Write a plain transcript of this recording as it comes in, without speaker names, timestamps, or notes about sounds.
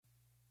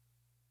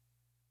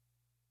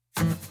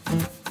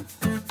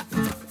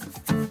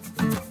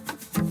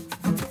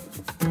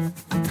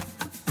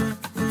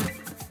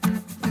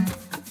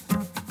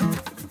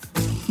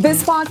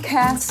This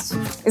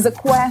podcast is a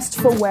quest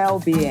for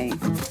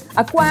well-being,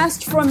 a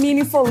quest for a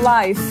meaningful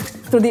life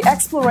through the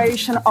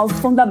exploration of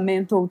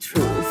fundamental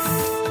truth.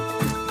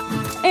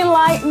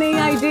 Enlightening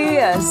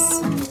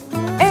ideas,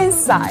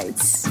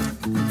 insights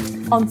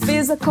on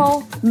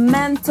physical,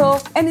 mental,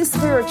 and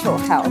spiritual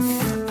health.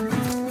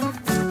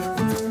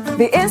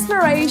 The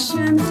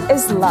inspiration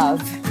is love.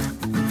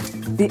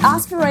 The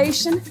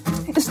aspiration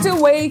is to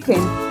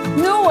awaken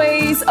new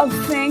ways of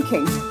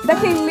thinking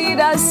that can lead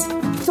us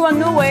to a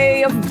new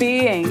way of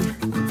being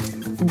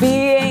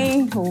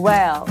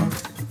well.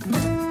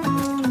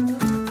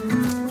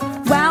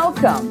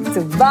 Welcome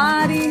to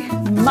Body,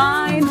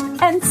 Mind,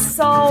 and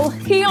Soul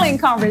Healing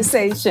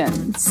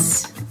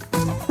Conversations.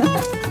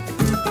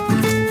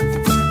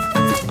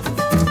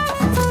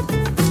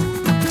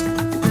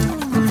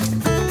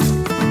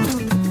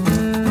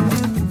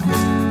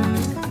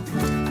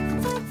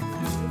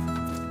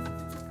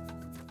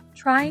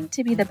 Trying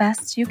to be the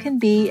best you can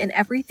be in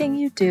everything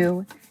you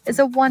do is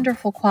a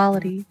wonderful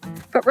quality,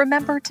 but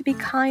remember to be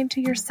kind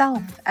to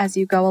yourself as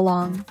you go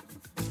along.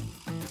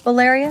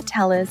 Valeria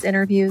Teles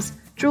interviews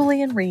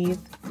Julian Reeve,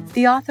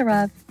 the author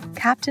of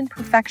Captain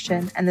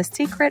Perfection and the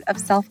Secret of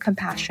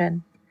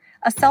Self-Compassion,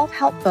 a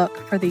self-help book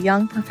for the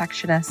young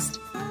perfectionist.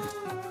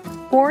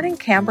 Born in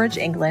Cambridge,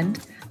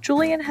 England,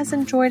 Julian has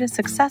enjoyed a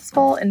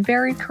successful and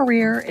varied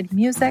career in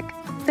music,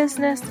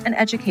 business, and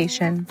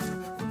education.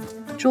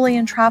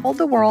 Julian traveled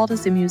the world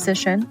as a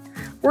musician,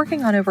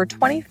 working on over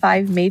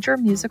 25 major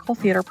musical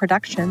theater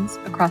productions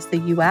across the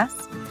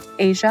U.S.,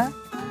 Asia,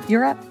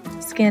 Europe,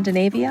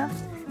 Scandinavia,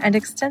 and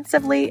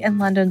extensively in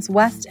London's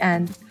West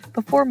End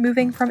before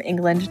moving from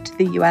England to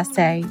the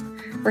USA,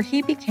 where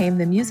he became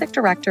the music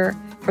director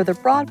for the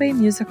Broadway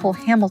musical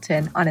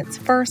Hamilton on its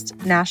first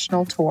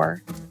national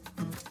tour.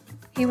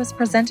 He was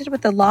presented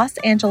with the Los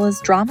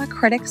Angeles Drama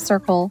Critics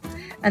Circle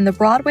and the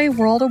Broadway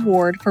World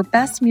Award for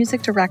Best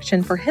Music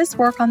Direction for his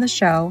work on the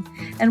show,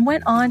 and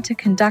went on to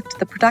conduct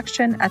the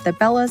production at the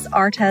Bellas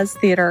Artes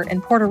Theater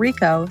in Puerto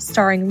Rico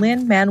starring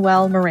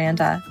Lin-Manuel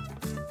Miranda.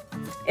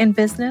 In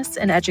business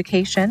and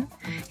education,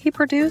 he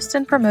produced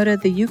and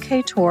promoted the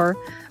UK tour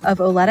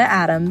of Oleta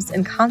Adams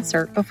in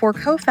concert before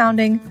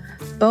co-founding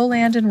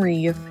Boland &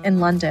 Reeve in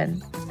London,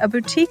 a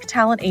boutique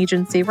talent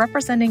agency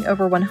representing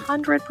over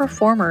 100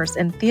 performers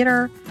in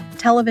theater,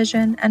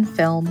 television, and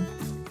film.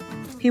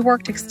 He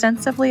worked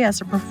extensively as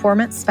a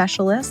performance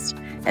specialist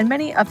in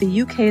many of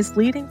the UK's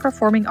leading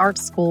performing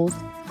arts schools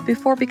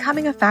before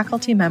becoming a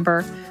faculty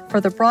member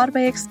for the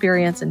Broadway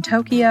experience in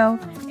Tokyo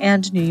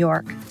and New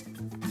York.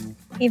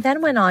 He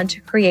then went on to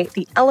create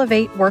the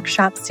Elevate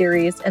Workshop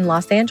series in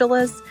Los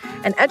Angeles,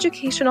 an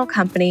educational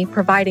company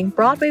providing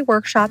Broadway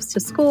workshops to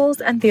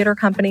schools and theater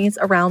companies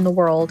around the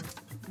world.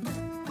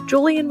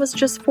 Julian was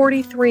just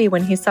 43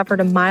 when he suffered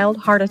a mild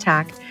heart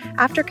attack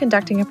after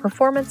conducting a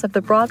performance of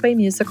the Broadway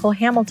musical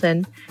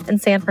Hamilton in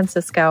San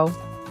Francisco.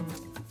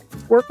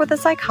 Work with a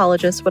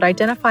psychologist would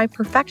identify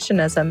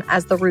perfectionism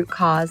as the root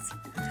cause,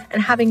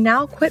 and having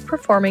now quit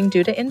performing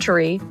due to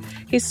injury,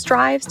 he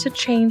strives to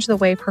change the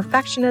way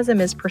perfectionism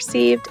is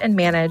perceived and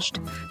managed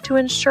to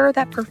ensure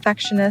that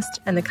perfectionists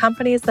and the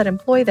companies that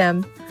employ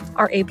them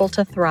are able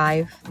to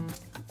thrive.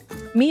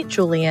 Meet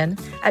Julian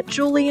at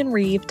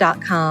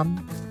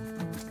julianreeve.com.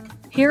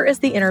 Here is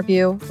the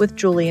interview with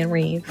Julian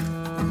Reeve.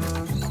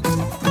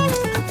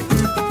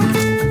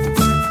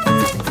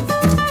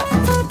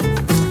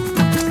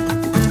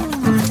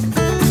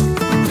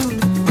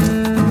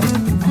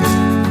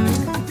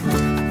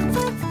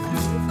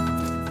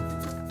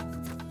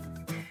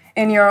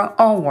 In your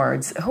own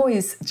words, who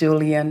is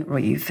Julian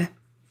Reeve?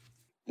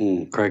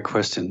 Great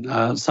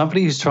question.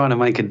 Somebody who's trying to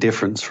make a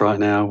difference right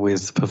now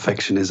with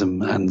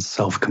perfectionism and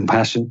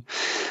self-compassion.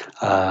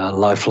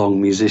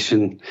 Lifelong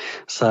musician,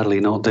 sadly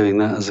not doing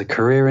that as a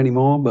career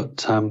anymore, but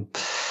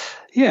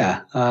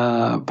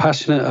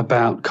passionate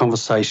about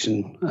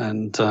conversation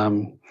and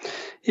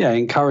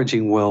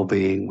encouraging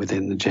well-being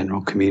within the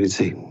general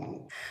community.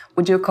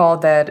 Would you call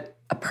that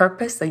a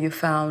purpose, that you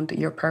found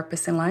your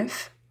purpose in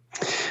life?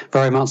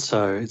 Very much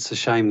so. It's a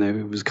shame that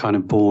it was kind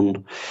of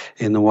born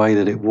in the way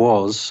that it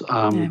was.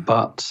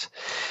 But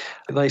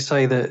they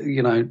say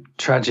that,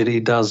 tragedy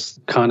does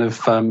kind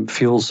of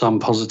fuel some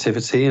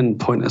positivity and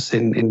point us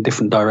in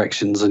different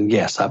directions. And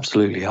yes,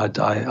 absolutely.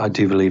 I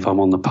do believe I'm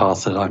on the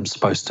path that I'm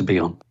supposed to be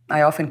on.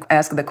 I often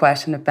ask the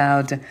question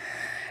about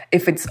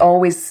if it's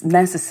always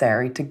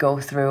necessary to go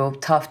through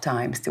tough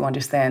times to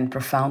understand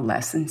profound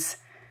lessons.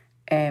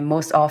 And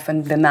most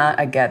often than not,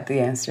 I get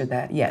the answer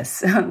that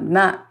yes,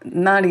 not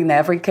in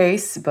every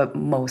case, but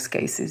most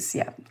cases,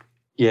 yeah.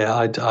 Yeah,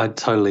 I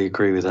totally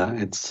agree with that.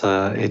 It's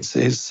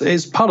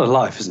part of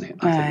life, isn't it?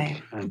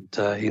 I think,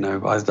 and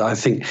I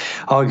think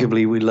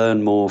arguably we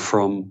learn more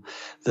from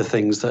the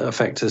things that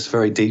affect us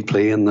very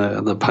deeply and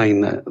the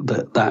pain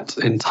that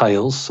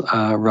entails,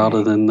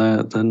 rather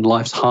than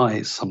life's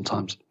highs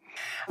sometimes.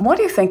 What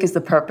do you think is the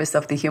purpose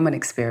of the human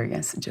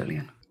experience,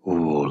 Julian?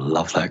 Oh,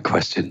 love that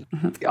question.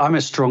 Mm-hmm. I'm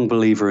a strong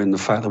believer in the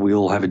fact that we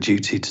all have a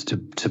duty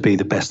to be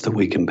the best that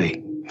we can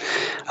be.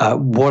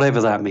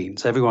 whatever that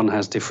means. Everyone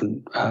has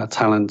different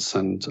talents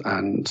and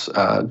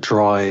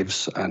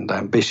drives and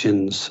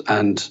ambitions,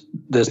 and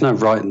there's no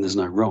right and there's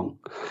no wrong.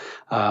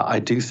 I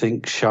do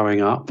think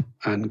showing up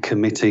and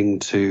committing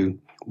to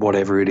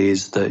whatever it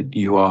is that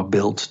you are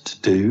built to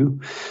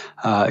do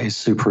is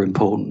super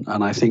important.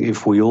 And I think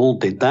if we all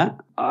did that,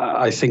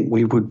 I think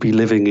we would be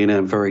living in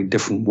a very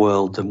different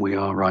world than we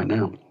are right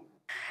now.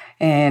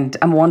 And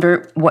I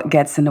wonder what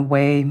gets in the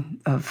way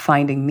of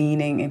finding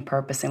meaning and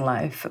purpose in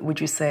life. Would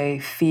you say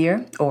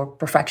fear or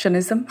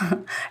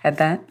perfectionism at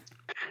that?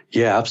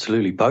 Yeah,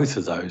 absolutely. Both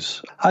of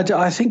those.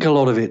 I think a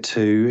lot of it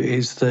too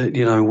is that,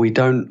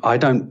 I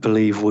don't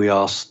believe we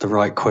ask the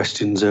right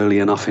questions early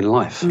enough in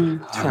life.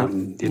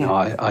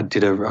 I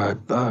did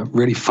a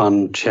really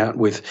fun chat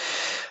with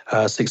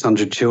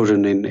 600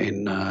 children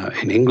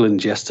in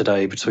England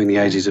yesterday between the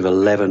ages of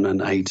 11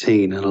 and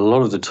 18. And a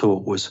lot of the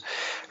talk was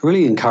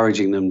really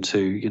encouraging them to,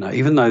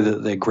 even though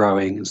that they're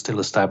growing and still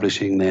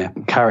establishing their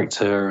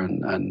character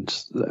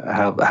and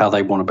how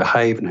they want to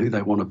behave and who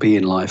they want to be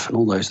in life and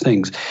all those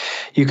things,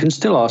 you can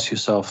still ask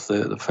yourself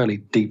the fairly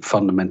deep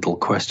fundamental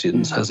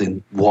questions, as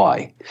in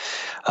why.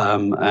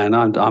 And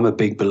I'm a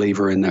big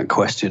believer in that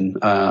question,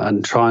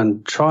 and try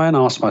and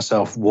ask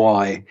myself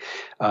why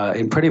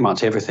in pretty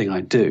much everything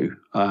I do.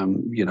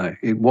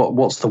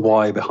 What's the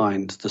why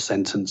behind the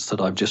sentence that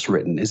I've just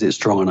written? Is it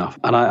strong enough?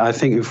 And I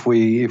think if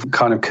we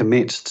kind of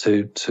commit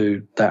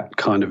to that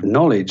kind of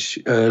knowledge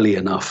early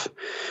enough,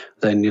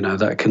 then,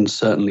 that can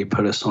certainly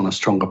put us on a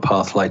stronger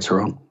path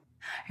later on.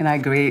 And I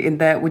agree. In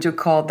that, would you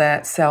call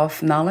that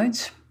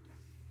self-knowledge?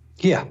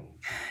 Yeah.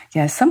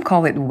 Yeah, some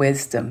call it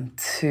wisdom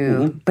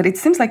too. But it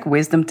seems like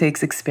wisdom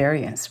takes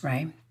experience,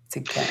 right?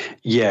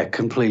 Yeah,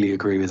 completely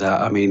agree with that.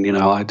 I mean,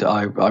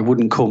 I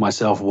wouldn't call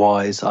myself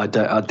wise. I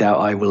doubt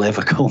I will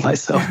ever call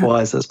myself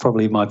wise. That's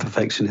probably my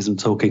perfectionism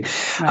talking.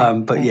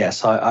 Right.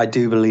 Yes, I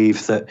do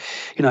believe that,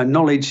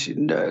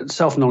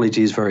 self-knowledge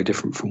is very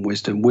different from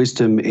wisdom.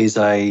 Wisdom is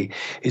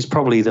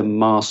probably the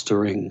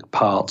mastering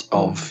part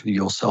of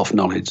your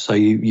self-knowledge. So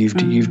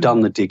you've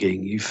done the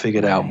digging, you've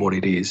figured out what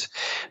it is.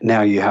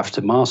 Now you have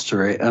to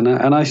master it. And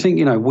I think,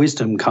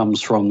 wisdom comes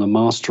from the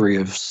mastery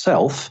of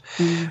self,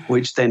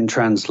 which then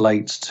translates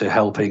to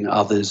helping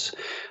others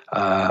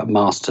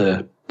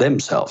master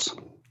themselves.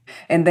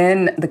 And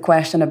then the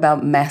question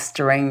about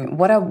mastering,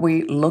 what are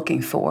we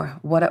looking for?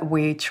 What are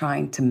we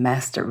trying to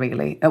master,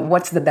 really?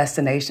 What's the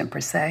destination, per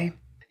se?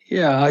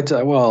 Yeah, I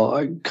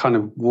kind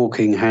of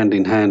walking hand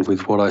in hand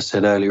with what I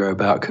said earlier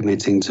about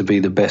committing to be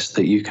the best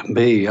that you can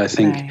be. I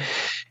think,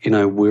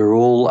 we're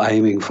all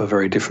aiming for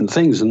very different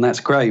things, and that's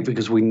great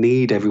because we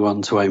need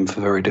everyone to aim for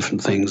very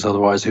different things.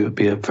 Otherwise, it would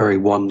be a very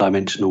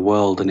one-dimensional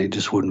world and it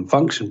just wouldn't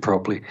function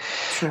properly.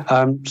 Sure.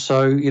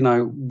 So,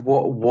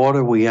 what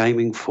are we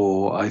aiming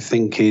for? I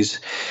think is.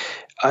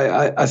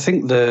 I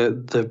think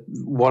the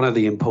one of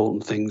the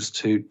important things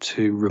to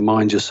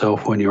remind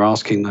yourself when you're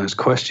asking those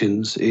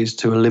questions is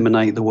to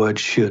eliminate the word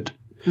should.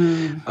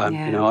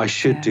 I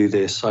should do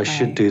this, I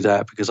should do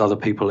that because other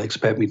people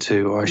expect me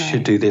to, or I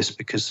should do this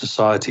because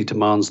society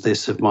demands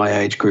this of my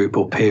age group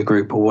or peer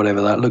group or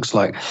whatever that looks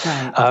like.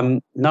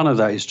 Right. None of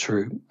that is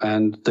true,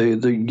 and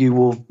you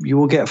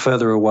will get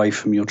further away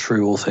from your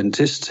true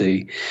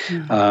authenticity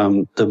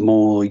the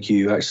more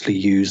you actually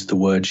use the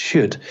word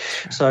should.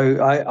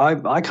 So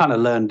I kind of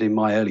learned in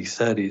my early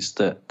 30s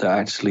that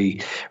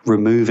actually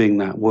removing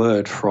that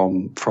word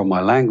from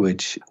my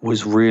language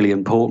was really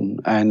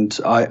important, and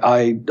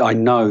I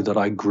know that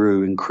I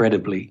grew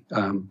incredibly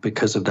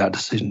because of that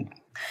decision.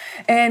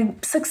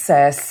 And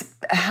success,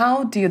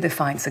 how do you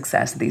define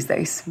success these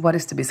days? What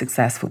is to be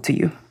successful to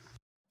you?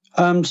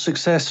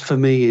 Success for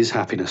me is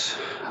happiness,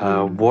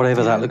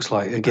 whatever that looks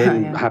like.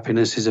 Again,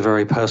 happiness is a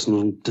very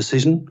personal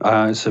decision.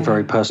 It's a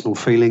very personal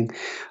feeling.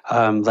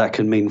 That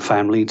can mean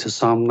family to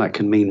some. That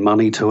can mean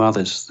money to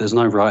others. There's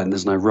no right and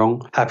there's no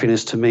wrong.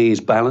 Happiness to me is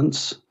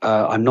balance.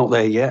 I'm not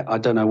there yet. I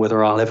don't know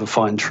whether I'll ever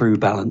find true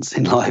balance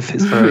in life.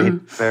 It's very,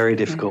 very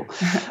difficult.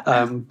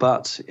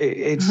 But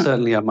it's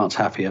certainly a much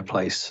happier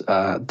place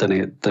than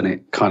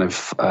it kind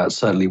of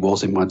certainly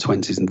was in my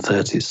 20s and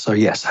 30s. So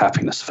yes,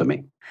 happiness for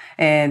me.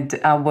 And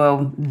I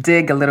will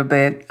dig a little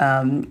bit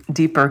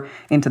deeper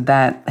into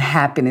that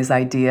happiness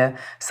idea.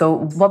 So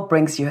what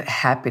brings you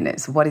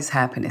happiness? What is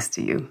happiness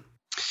to you?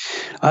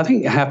 I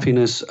think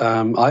happiness,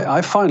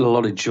 I find a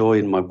lot of joy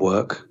in my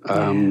work,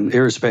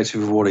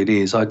 irrespective of what it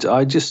is.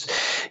 I just,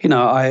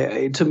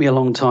 it took me a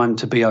long time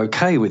to be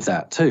okay with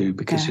that too,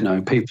 because,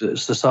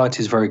 society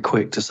is very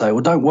quick to say,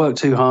 well, don't work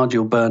too hard,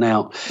 you'll burn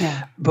out.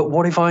 Yeah. But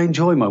what if I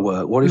enjoy my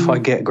work? What if I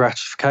get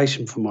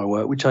gratification from my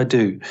work, which I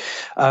do?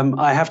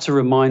 I have to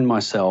remind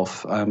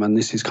myself, and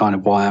this is kind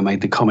of why I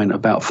made the comment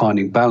about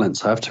finding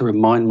balance. I have to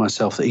remind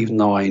myself that even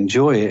though I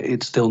enjoy it,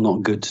 it's still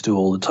not good to do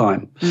all the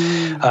time.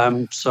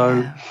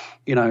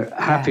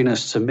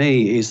 Happiness to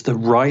me is the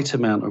right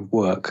amount of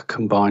work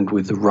combined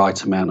with the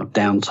right amount of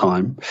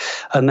downtime.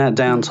 And that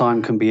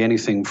downtime can be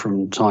anything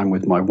from time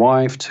with my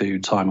wife to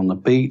time on the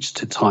beach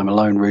to time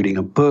alone reading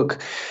a book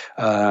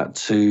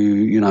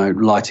to,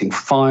 lighting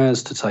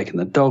fires, to taking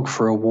the dog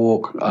for a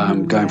walk,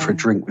 going for a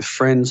drink with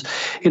friends,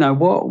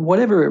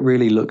 whatever it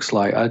really looks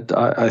like.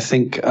 I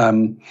think,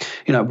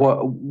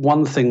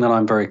 one thing that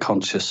I'm very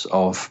conscious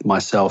of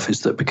myself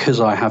is that because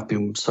I have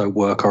been so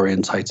work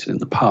orientated in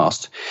the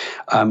past,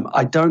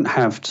 I don't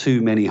have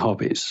too many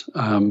hobbies.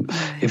 In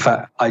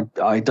fact,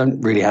 I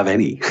don't really have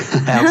any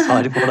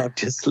outside of what I've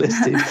just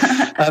listed.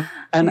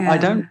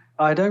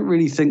 I don't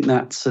really think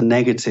that's a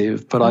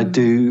negative, but I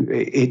do.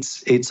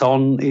 It's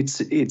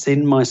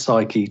in my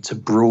psyche to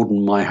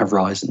broaden my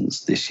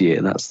horizons this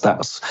year.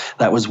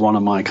 That was one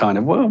of my kind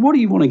of, well, what do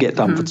you want to get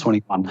done for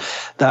 21?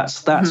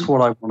 That's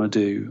what I want to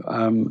do.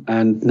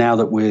 And now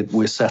that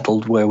we're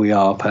settled where we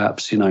are,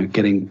 perhaps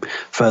getting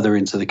further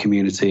into the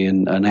community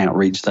and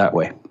outreach that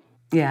way.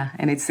 Yeah,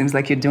 and it seems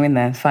like you're doing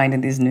that,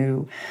 finding this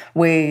new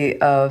way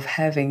of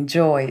having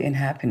joy and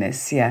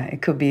happiness. Yeah,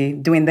 it could be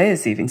doing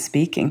this, even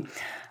speaking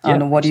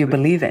on what do you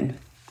believe in.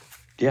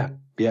 Yeah,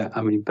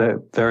 I mean,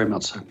 very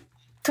much so.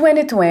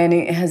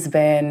 2020 has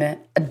been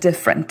a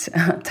different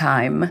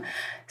time,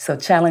 so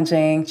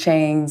challenging,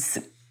 change.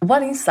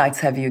 What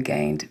insights have you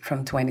gained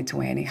from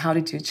 2020? How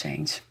did you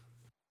change?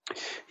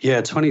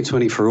 Yeah,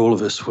 2020 for all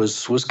of us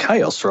was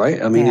chaos,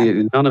 right? I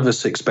mean, none of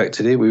us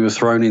expected it. We were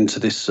thrown into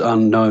this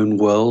unknown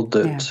world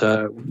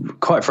that,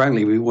 quite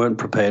frankly, we weren't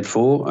prepared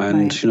for.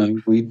 And,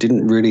 we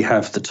didn't really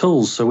have the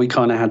tools. So we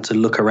kind of had to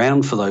look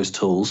around for those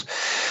tools.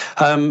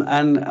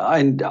 And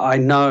I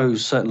know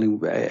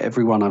certainly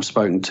everyone I've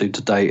spoken to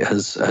date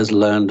has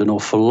learned an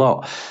awful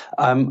lot.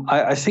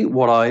 I think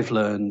what I've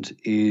learned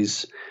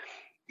is,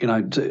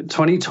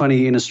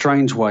 2020 in a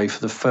strange way for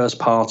the first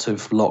part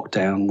of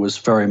lockdown was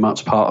very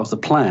much part of the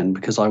plan,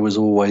 because I was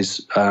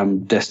always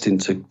destined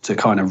to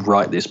kind of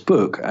write this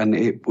book, and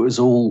it was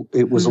all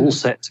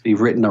set to be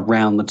written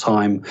around the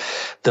time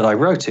that I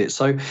wrote it.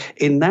 So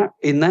in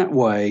that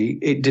way,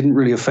 it didn't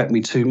really affect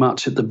me too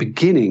much at the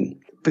beginning.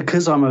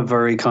 Because I'm a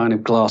very kind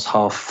of glass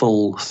half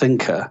full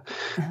thinker,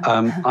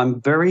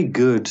 I'm very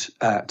good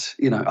at,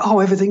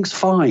 everything's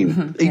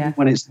fine, even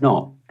when it's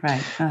not.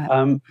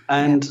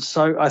 Right.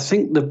 So I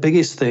think the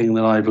biggest thing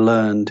that I've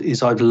learned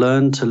is I've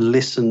learned to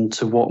listen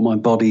to what my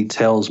body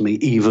tells me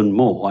even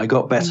more. I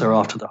got better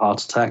after the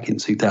heart attack in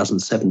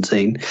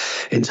 2017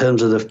 in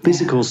terms of the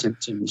physical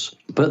symptoms,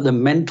 but the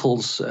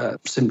mental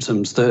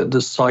symptoms,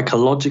 the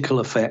psychological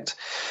effect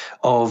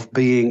of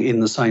being in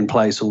the same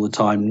place all the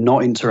time,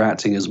 not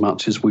interacting as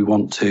much as we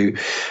want to,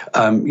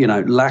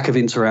 lack of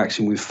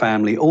interaction with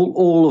family,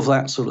 all of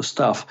that sort of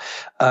stuff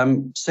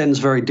sends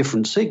very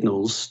different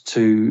signals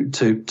to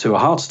a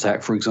heart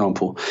attack, for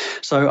example.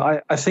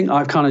 So I think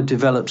I've kind of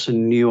developed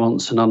some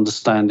nuance and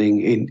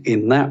understanding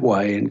in that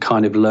way, and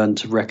kind of learned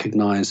to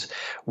recognize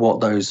what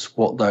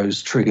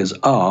those triggers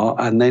are,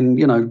 and then,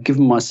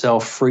 given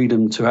myself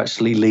freedom to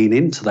actually lean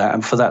into that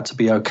and for that to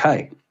be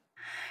okay.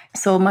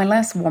 So my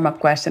last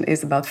warm-up question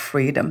is about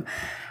freedom.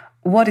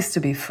 What is to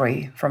be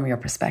free from your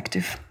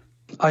perspective?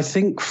 I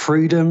think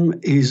freedom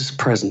is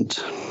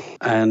present.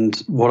 And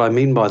what I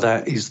mean by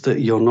that is that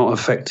you're not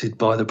affected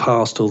by the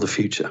past or the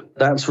future.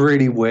 That's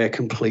really where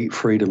complete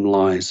freedom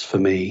lies for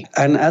me.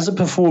 And as a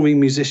performing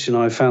musician,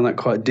 I found that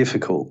quite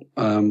difficult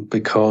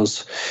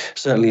because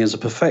certainly as a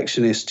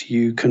perfectionist,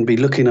 you can be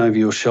looking over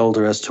your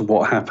shoulder as to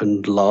what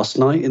happened last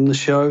night in the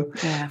show.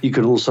 Yeah. You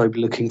can also be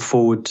looking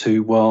forward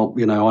to,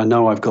 I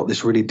know I've got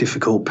this really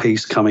difficult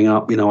piece coming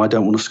up. I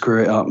don't want to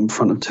screw it up in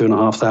front of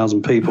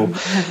 2,500 people.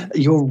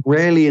 You're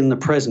rarely in the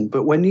present.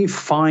 But when you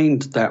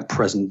find that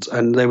present,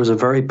 and there was a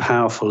very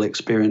powerful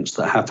experience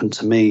that happened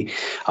to me.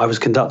 I was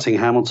conducting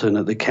Hamilton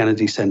at the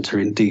Kennedy Center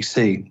in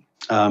DC.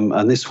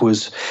 And this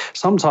was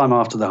sometime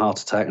after the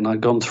heart attack, and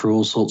I'd gone through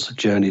all sorts of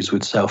journeys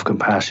with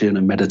self-compassion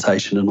and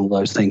meditation and all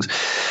those things.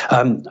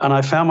 And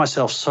I found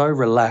myself so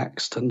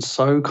relaxed and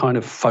so kind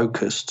of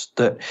focused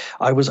that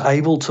I was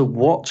able to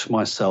watch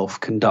myself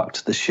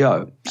conduct the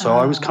show. So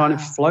I was kind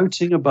of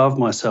floating above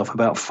myself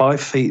about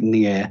 5 feet in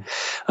the air,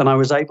 and I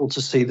was able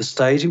to see the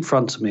stage in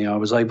front of me. I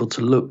was able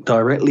to look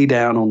directly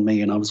down on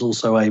me, and I was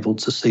also able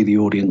to see the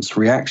audience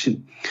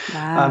reaction.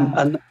 Wow.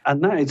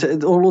 And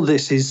that all of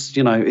this is,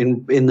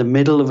 in the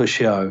middle of a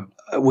show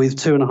with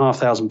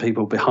 2,500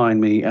 people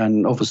behind me,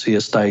 and obviously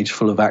a stage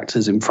full of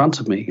actors in front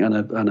of me, and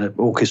an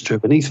orchestra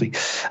beneath me.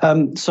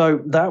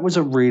 So that was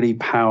a really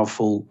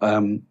powerful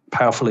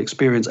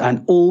experience,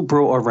 and all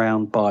brought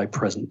around by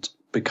present.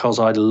 Because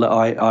I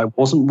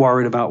wasn't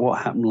worried about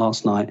what happened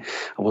last night.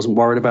 I wasn't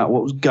worried about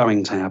what was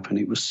going to happen.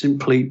 It was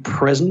simply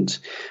present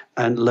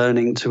and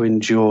learning to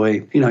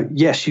enjoy.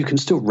 Yes, you can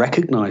still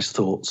recognize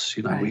thoughts.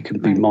 We can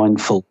be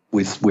mindful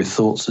with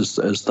thoughts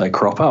as they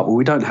crop up, but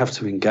we don't have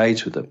to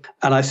engage with them.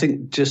 And I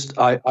think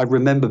I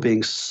remember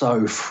being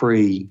so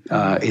free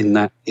in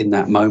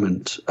that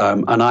moment.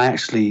 And I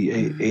actually,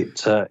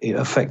 it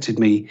affected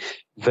me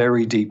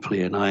very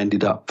deeply, and I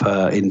ended up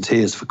in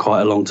tears for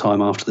quite a long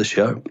time after the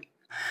show.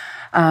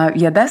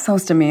 That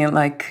sounds to me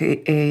like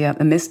a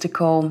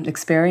mystical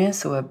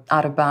experience or an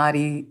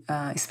out-of-body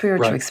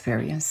spiritual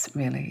experience,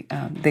 really.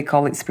 They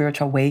call it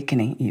spiritual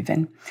awakening,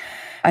 even.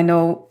 I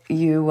know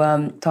you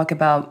talk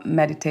about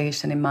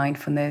meditation and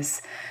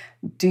mindfulness.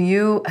 Do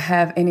you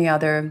have any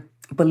other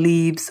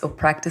beliefs or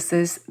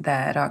practices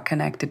that are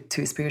connected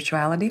to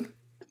spirituality?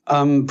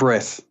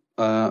 Breath.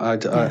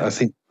 I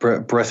think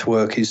breath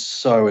work is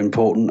so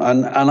important,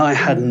 and I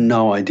had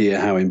no idea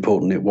how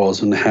important it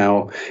was and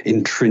how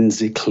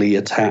intrinsically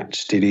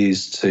attached it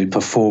is to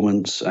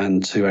performance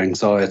and to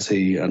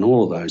anxiety and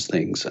all of those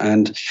things.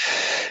 And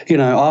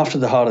after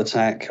the heart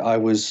attack, I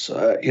was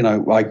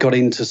I got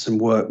into some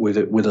work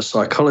with a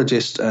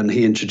psychologist, and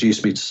he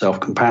introduced me to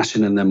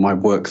self-compassion, and then my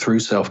work through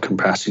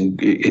self-compassion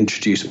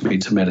introduced me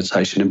to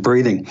meditation and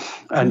breathing.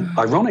 And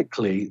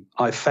ironically,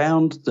 I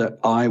found that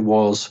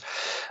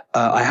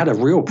I had a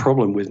real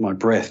problem with my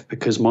breath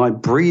because my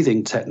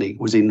breathing technique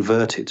was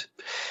inverted.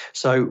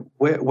 So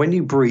when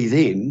you breathe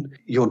in,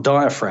 your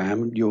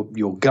diaphragm,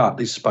 your gut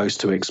is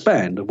supposed to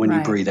expand. And when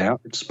you breathe out,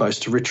 it's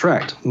supposed to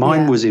retract.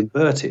 Mine was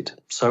inverted.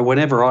 So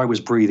whenever I was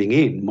breathing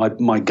in,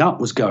 my gut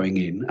was going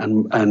in,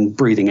 and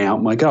breathing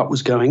out, my gut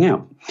was going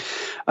out.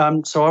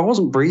 So I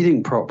wasn't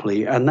breathing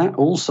properly, and that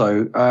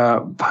also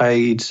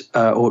paid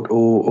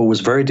or was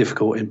very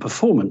difficult in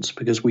performance,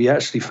 because we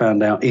actually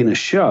found out in a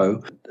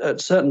show at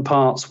certain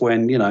parts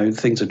when,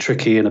 things are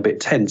tricky and a bit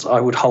tense,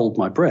 I would hold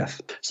my breath.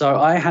 So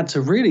I had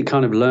to really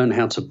kind of learn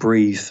how to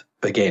breathe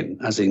again,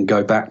 as in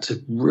go back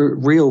to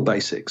real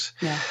basics.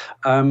 Yeah.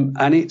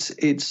 And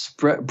it's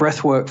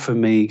breath work for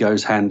me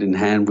goes hand in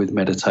hand with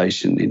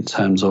meditation in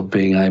terms of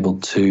being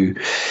able to,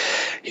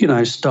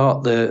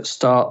 start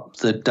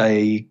the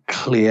day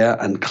clear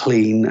and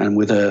clean and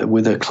with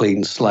a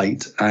clean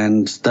slate.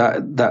 And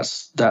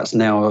that's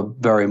now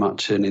very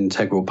much an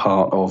integral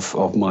part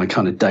of my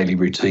kind of daily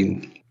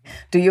routine.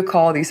 Do you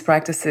call these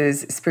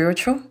practices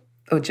spiritual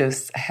or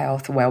just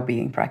health,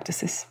 well-being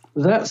practices?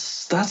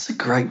 That's a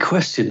great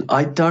question.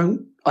 I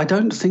don't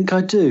think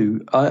I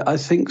do. I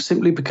think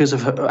simply because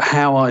of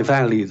how I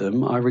value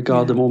them, I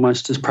regard them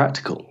almost as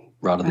practical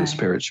rather than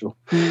spiritual,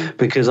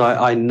 because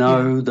I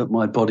know that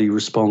my body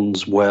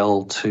responds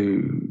well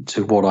to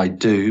what I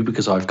do,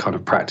 because I've kind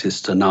of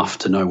practiced enough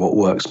to know what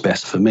works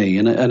best for me.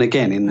 And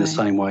again, in the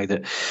same way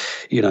that,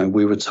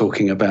 we were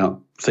talking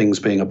about things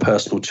being a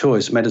personal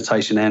choice,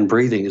 meditation and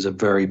breathing is a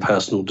very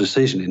personal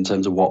decision in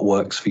terms of what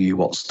works for you,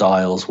 what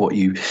styles, what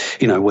you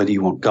whether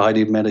you want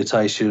guided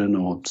meditation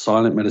or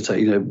silent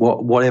meditation,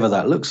 whatever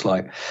that looks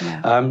like.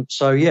 Yeah.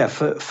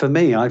 For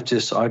me, I've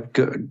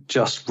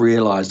just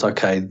realized,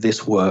 okay,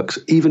 this works.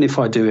 Even if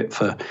I do it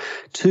for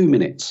 2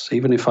 minutes,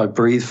 even if I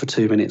breathe for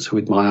 2 minutes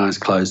with my eyes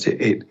closed,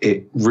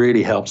 it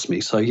really helps me.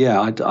 So yeah,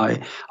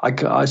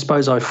 I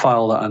suppose I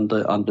file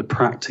that under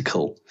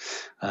practical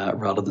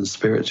rather than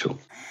spiritual.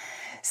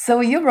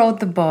 So you wrote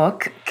the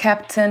book,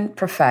 Captain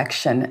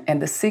Perfection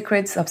and the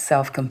Secrets of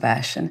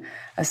Self-Compassion,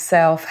 a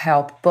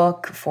self-help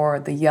book for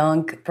the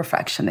young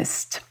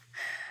perfectionist.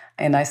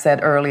 And I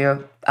said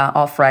earlier,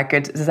 off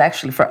record, this is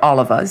actually for all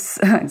of us.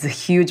 It's a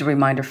huge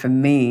reminder for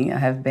me. I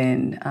have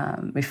been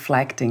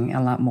reflecting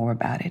a lot more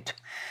about it.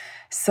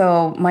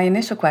 So my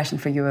initial question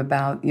for you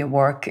about your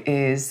work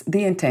is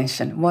the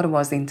intention. What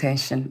was the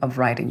intention of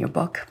writing your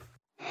book?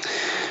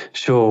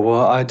 Sure.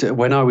 Well,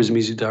 when I was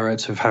music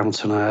director of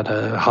Hamilton, I had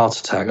a heart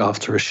attack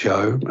after a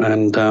show,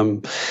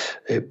 and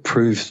it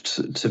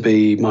proved to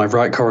be, my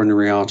right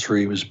coronary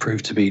artery was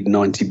proved to be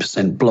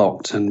 90%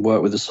 blocked, and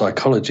work with a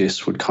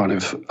psychologist would kind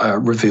of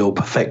reveal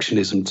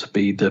perfectionism to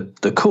be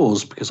the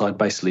cause, because I'd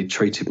basically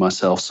treated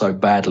myself so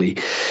badly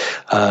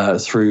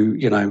through,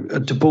 a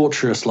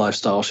debaucherous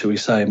lifestyle, shall we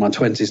say, in my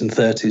 20s and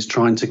 30s,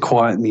 trying to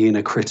quieten the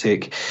inner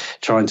critic,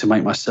 trying to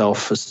make my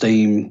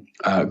self-esteem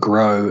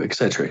grow,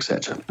 etc.,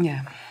 etc.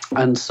 Yeah.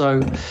 And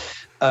so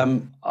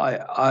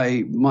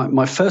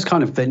my first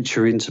kind of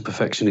venture into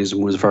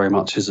perfectionism was very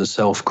much as a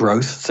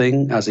self-growth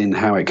thing, as in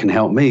how it can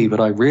help me. But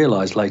I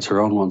realized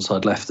later on, once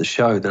I'd left the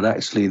show, that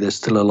actually there's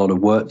still a lot of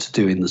work to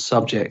do in the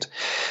subject.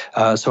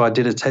 So I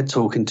did a TED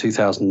Talk in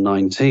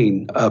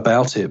 2019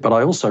 about it. But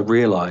I also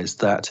realized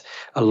that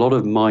a lot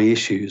of my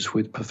issues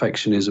with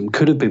perfectionism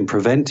could have been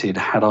prevented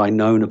had I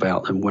known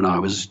about them when I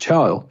was a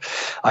child.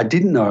 I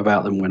didn't know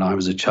about them when I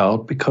was a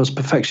child because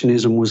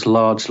perfectionism was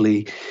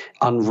largely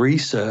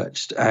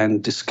unresearched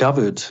and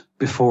discovered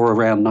before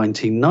around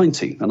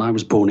 1990, and I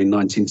was born in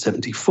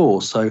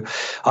 1974. So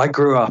I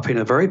grew up in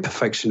a very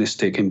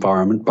perfectionistic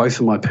environment. Both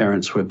of my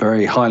parents were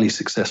very highly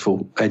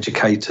successful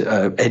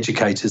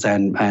educators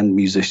and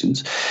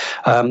musicians,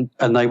 and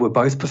they were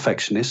both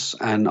perfectionists,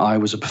 and I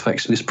was a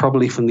perfectionist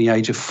probably from the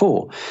age of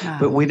 4. Wow.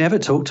 But we never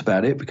talked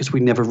about it because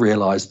we never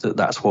realized that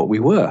that's what we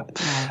were.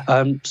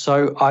 Wow.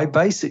 So I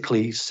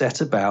basically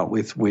set about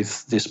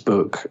with this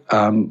book,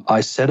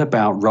 I set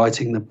about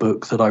writing the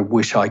book that I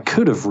wish I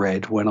could have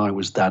read when I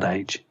was that age.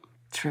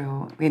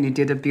 True. And you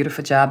did a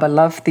beautiful job. I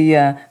love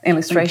the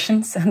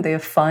illustrations, and they're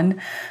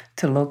fun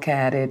to look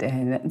at it.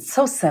 And it's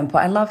so simple.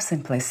 I love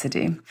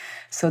simplicity.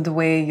 So the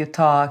way you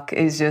talk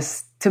is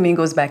just to me, it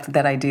goes back to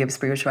that idea of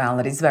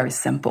spirituality. It's very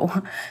simple,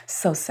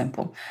 so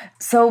simple.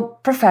 So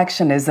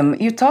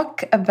perfectionism, you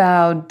talk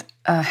about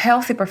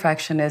healthy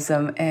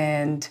perfectionism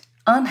and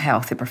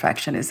unhealthy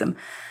perfectionism.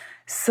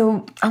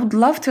 So I would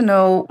love to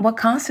know what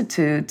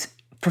constitutes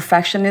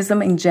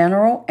perfectionism in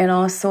general, and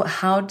also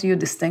how do you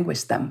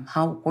distinguish them?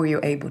 How were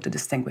you able to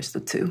distinguish the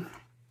two?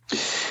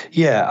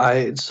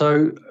 Yeah,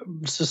 so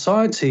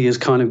society has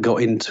kind of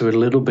got into a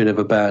little bit of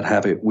a bad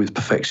habit with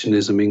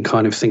perfectionism in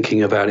kind of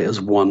thinking about it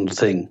as one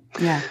thing.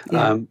 Yeah.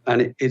 And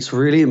it's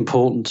really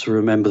important to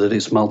remember that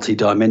it's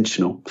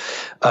multidimensional.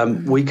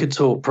 We could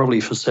talk probably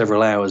for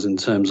several hours in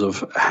terms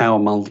of how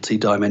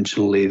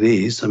multidimensional it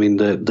is. I mean,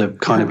 the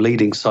kind of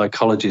leading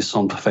psychologists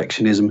on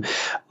perfectionism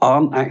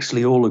aren't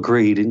actually all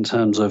agreed in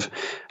terms of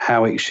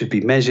how it should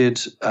be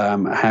measured,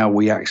 how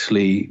we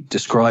actually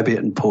describe it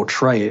and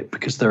portray it,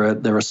 because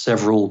there are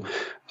several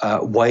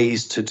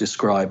ways to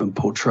describe and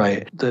portray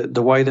it.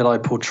 The way that I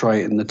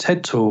portray it in the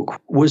TED Talk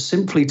was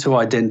simply to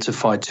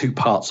identify two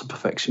parts of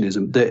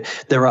perfectionism.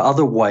 There are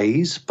other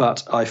ways,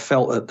 but I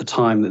felt at the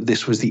time that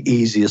this was the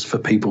easiest for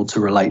people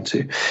to relate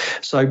to.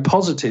 So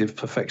positive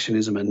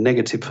perfectionism and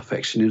negative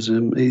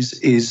perfectionism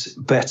is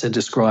better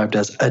described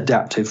as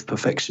adaptive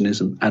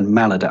perfectionism and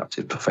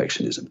maladaptive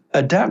perfectionism.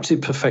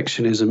 Adaptive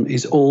perfectionism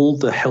is all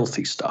the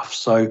healthy stuff.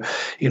 So,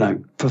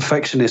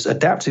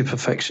 adaptive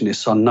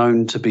perfectionists are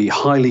known to be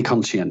highly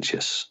conscientious.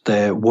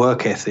 Their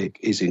work ethic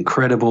is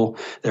incredible.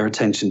 Their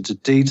attention to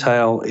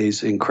detail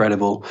is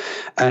incredible.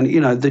 And,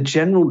 the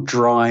general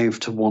drive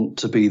to want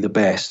to be the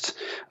best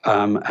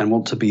and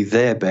want to be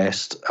their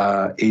best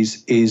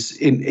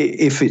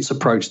if it's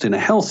approached in a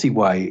healthy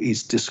way,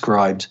 is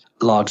described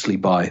largely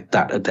by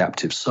that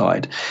adaptive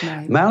side.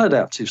 Right.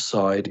 Maladaptive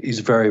side is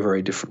very,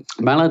 very different.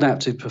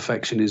 Maladaptive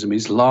perfectionism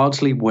is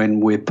largely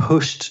when we're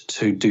pushed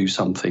to do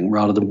something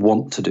rather than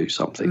want to do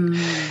something.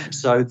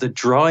 So the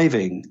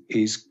driving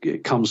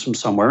comes from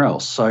somewhere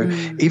else. So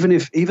even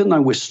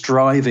though we're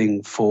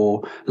striving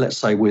for, let's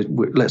say,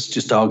 let's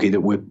just argue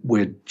that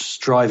we're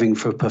striving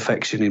for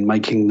perfection in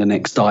making the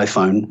next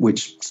iPhone,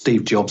 which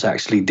Steve Jobs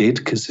actually did,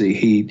 because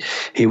he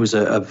was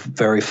a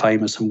very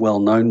famous and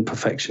well-known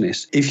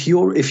perfectionist. If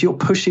you're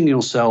pushing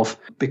yourself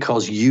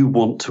because you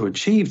want to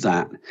achieve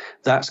that,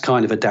 that's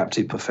kind of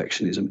adaptive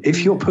perfectionism.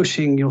 If you're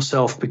pushing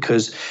yourself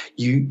because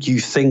you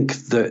think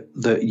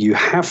that you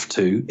have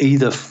to,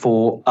 either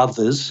for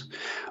others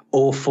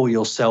or for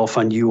yourself,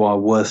 and you are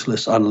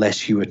worthless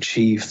unless you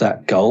achieve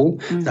that goal,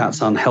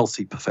 that's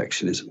unhealthy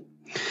perfectionism.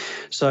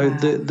 So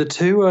the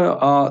two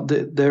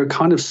they're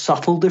kind of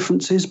subtle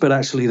differences, but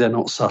actually they're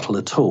not subtle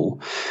at all.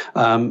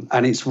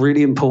 And it's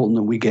really important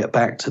that we get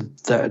back to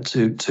that,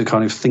 to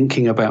kind of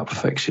thinking about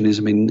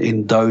perfectionism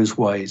in those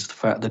ways, the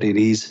fact that it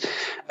is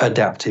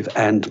adaptive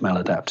and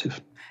maladaptive.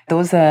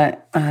 Those are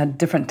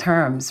different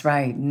terms,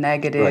 right?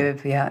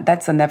 Negative, right. Yeah.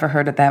 I never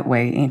heard it that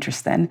way.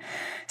 Interesting.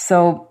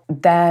 So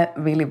that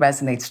really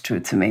resonates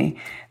true to me.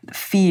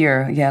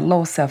 Fear,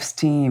 low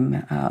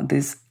self-esteem,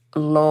 this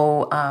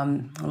low,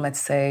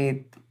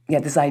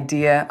 this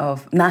idea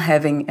of not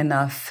having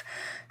enough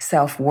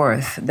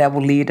self-worth that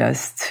will lead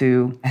us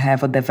to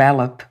have or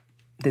develop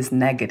this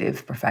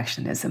negative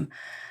perfectionism.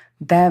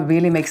 That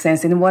really makes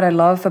sense. And what I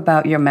love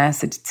about your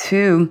message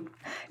too,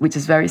 which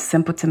is very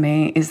simple to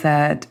me, is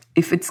that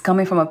if it's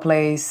coming from a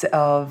place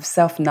of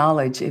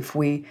self-knowledge, if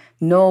we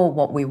know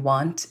what we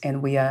want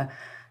and we are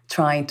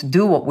trying to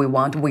do what we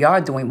want, we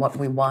are doing what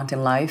we want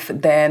in life,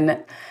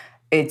 then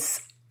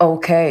it's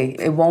okay.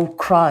 It won't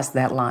cross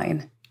that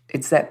line.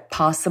 It's that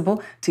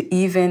possible to,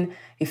 even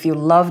if you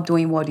love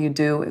doing what you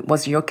do, it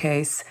was your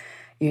case,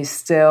 you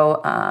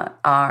still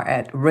are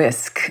at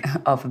risk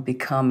of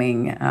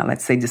becoming,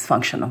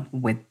 dysfunctional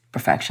with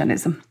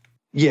perfectionism.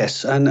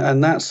 Yes,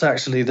 and that's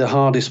actually the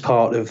hardest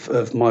part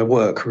of my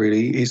work,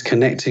 really, is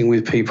connecting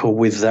with people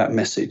with that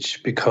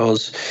message,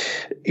 because,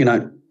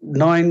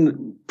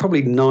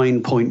 probably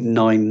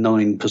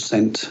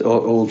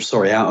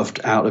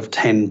 9.99% out of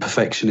 10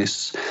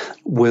 perfectionists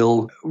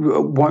won't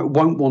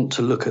want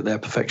to look at their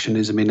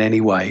perfectionism in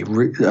any way,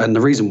 and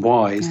the reason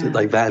why is that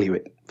they value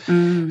it.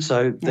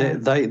 So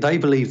they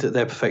believe that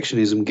their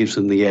perfectionism gives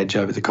them the edge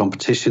over the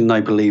competition.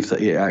 They believe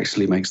that it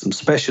actually makes them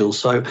special.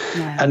 So,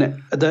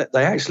 and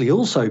they actually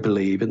also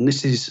believe, and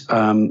this is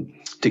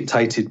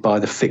dictated by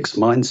the fixed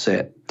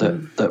mindset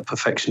that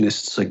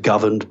perfectionists are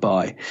governed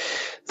by,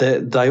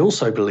 they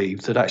also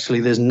believe that actually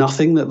there's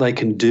nothing that they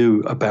can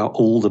do about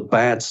all the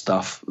bad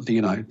stuff, the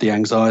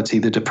anxiety,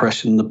 the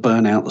depression, the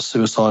burnout, the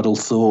suicidal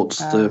thoughts,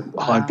 the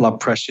high blood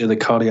pressure, the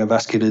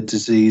cardiovascular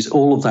disease,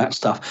 all of that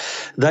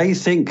stuff. They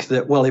think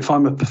that, well, if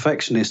I'm a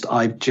perfectionist,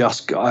 I've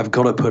got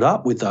to put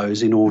up with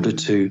those in order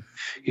to,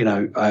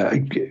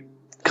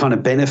 kind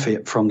of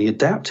benefit from the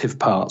adaptive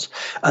parts.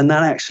 And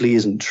that actually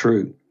isn't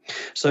true.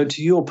 So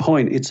to your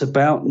point, it's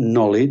about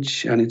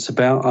knowledge and it's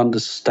about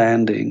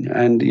understanding.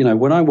 And,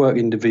 when I work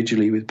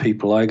individually with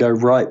people, I go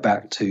right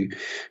back to,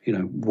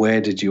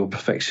 where did your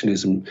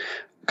perfectionism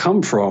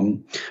come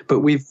from, but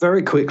we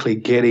very quickly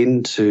get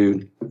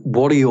into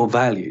what are your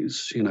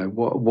values? You know,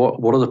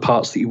 what are the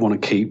parts that you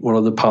want to keep? What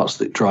are the parts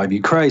that drive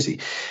you crazy?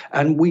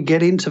 And we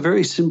get into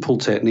very simple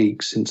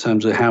techniques in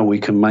terms of how we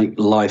can make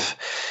life,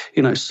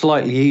 you know,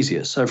 slightly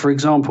easier. So, for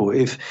example,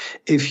 if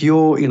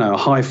you're, you know, a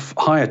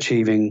high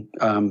achieving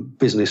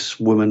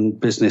businesswoman,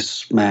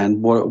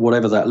 businessman,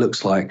 whatever that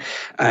looks like,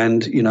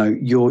 and you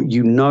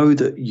know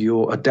that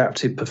your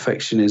adaptive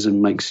perfectionism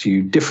makes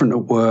you different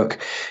at work,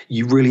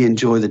 you really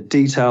enjoy the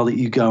detail that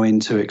you go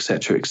into,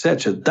 etc.,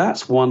 etc.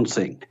 That's one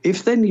thing.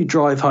 If then you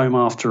drive home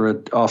after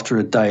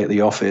a day at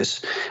the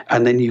office,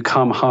 and then you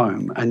come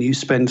home and you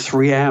spend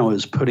 3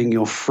 hours putting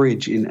your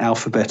fridge in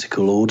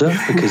alphabetical order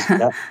because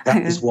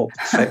that is what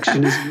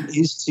perfectionism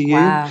is to you,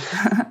 wow.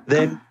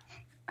 then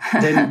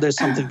there's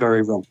something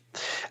very wrong.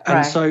 And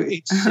Right. so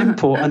it's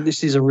simple, and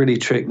this is a really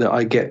trick that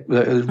I get,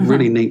 a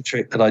really neat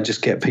trick that I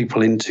just get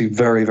people into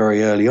very,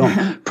 very early on.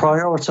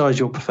 Prioritize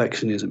your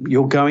perfectionism.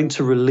 You're going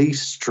to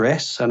release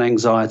stress and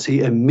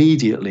anxiety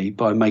immediately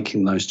by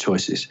making those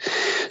choices.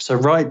 So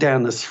write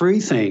down the 3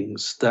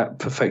 things that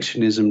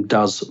perfectionism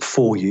does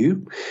for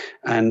you,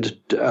 and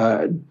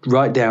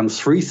write down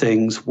 3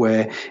 things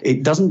where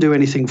it doesn't do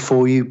anything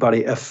for you, but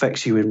it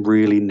affects you in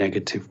really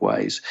negative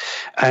ways.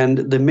 And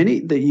the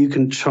minute that you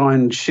can try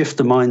and shift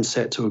the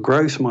mindset to a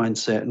growth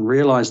mindset and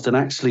realize that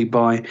actually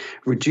by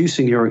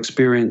reducing your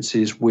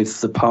experiences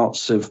with the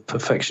parts of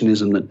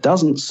perfectionism that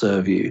doesn't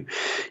serve you,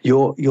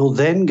 you're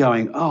then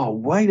going, oh,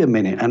 wait a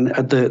minute. And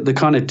the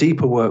kind of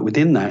deeper work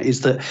within that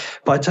is that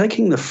by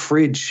taking the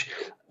fridge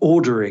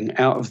ordering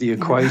out of the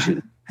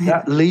equation,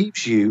 that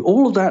leaves you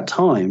all of that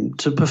time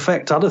to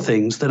perfect other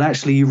things that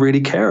actually you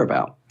really care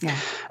about. Yeah.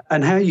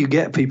 And how you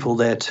get people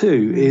there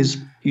too is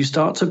you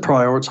start to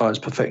prioritize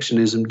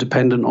perfectionism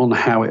dependent on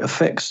how it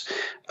affects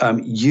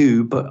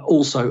you, but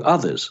also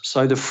others.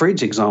 So the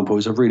fridge example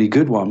is a really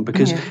good one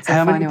because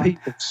how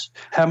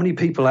many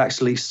people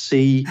actually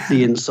see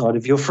the inside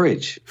of your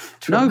fridge?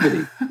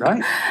 Nobody,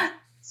 right?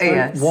 So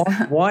yes.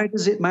 why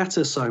does it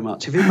matter so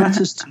much? If it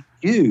matters to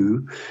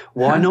you,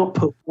 why not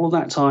put all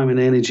that time and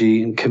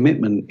energy and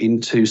commitment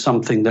into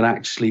something that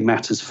actually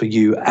matters for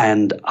you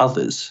and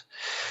others?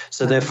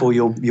 So therefore,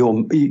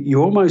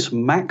 you're almost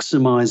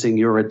maximizing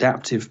your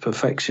adaptive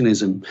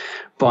perfectionism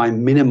by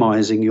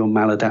minimizing your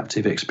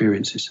maladaptive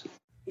experiences.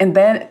 And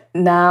then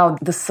now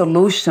the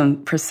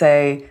solution per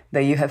se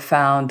that you have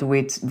found,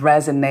 which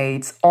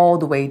resonates all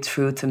the way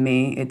through to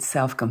me, it's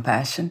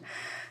self-compassion.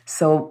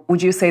 So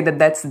would you say that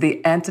that's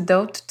the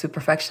antidote to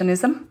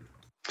perfectionism?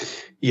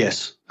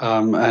 Yes,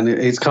 and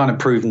it's kind of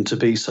proven to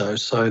be so.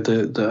 So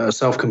the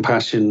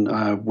self-compassion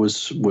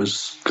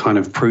was kind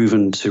of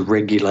proven to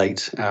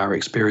regulate our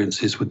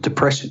experiences with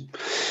depression,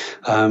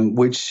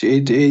 which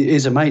it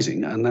is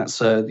amazing. And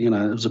that's it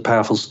was a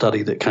powerful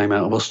study that came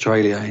out of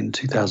Australia in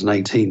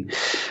 2018.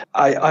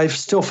 I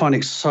still find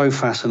it so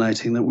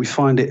fascinating that we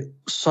find it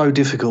so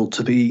difficult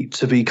to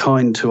be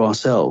kind to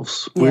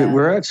ourselves. Yeah.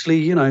 We're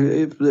actually,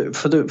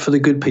 for the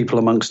good people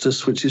amongst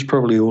us, which is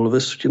probably all of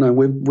us,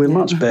 we're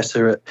much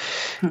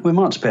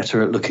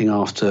better at looking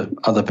after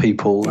other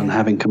people and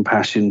having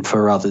compassion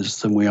for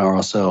others than we are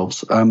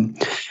ourselves.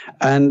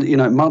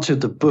 And much of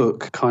the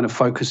book kind of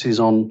focuses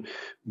on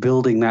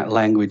building that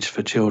language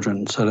for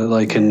children so that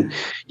they can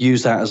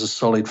use that as a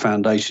solid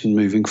foundation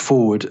moving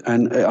forward.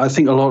 And I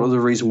think a lot of the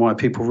reason why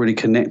people really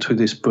connect with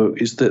this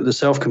book is that the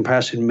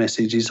self-compassion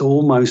message is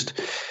almost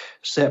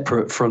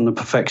separate from the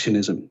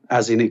perfectionism,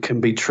 as in it can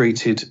be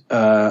treated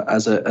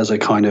as a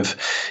kind of,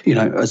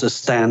 as a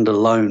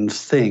standalone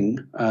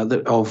thing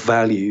that of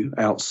value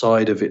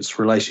outside of its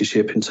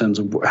relationship in terms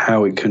of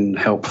how it can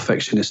help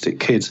perfectionistic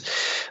kids.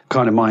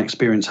 Kind of my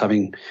experience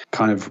having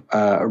kind of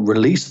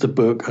released the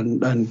book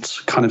and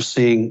kind of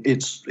seeing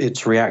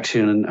its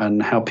reaction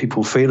and how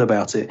people feel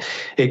about it,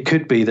 it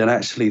could be that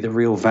actually the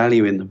real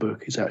value in the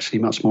book is actually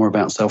much more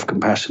about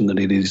self-compassion than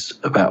it is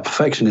about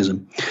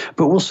perfectionism.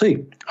 But we'll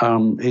see.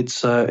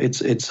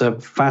 It's a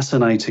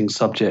fascinating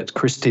subject.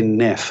 Kristin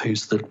Neff,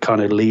 who's the kind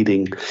of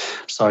leading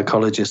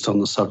psychologist on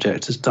the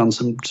subject, has done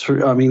some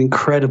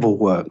incredible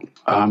work.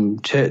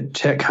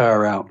 Check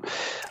her out.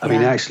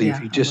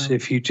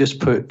 If you just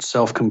put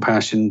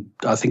self-compassion,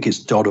 I think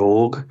it's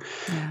 .org,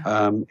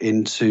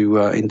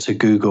 into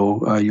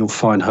Google, you'll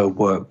find her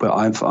work. But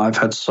I've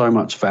had so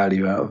much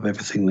value out of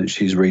everything that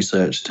she's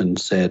researched and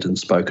said and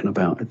spoken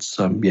about. It's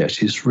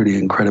she's a really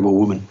incredible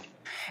woman.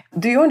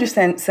 Do you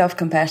understand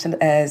self-compassion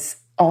as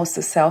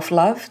also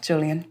self-love,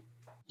 Julian?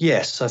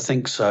 Yes, I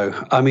think so.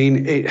 I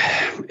mean,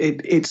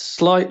 it's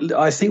slightly,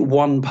 I think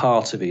one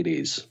part of it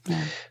is.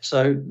 Yeah.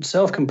 So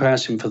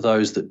self-compassion, for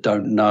those that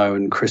don't know,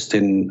 and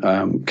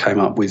Kristin came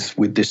up with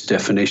this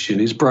definition,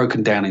 is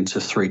broken down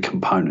into 3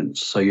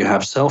 components. So you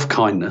have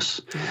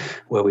self-kindness,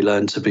 where we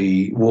learn to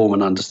be warm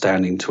and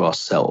understanding to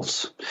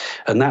ourselves.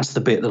 And that's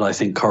the bit that I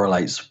think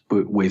correlates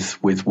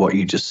with what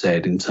you just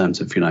said in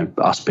terms of,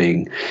 us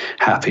being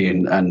happy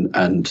and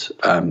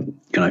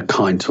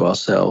kind to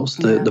ourselves.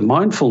 The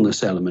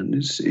mindfulness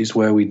element is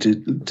where we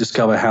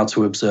discover how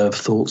to observe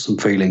thoughts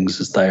and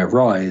feelings as they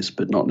arise,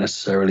 but not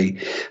necessarily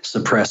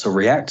suppress or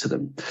react to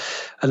them.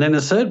 And then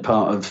the third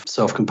part of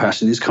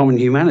self-compassion is common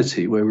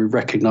humanity, where we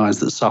recognize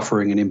that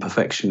suffering and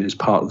imperfection is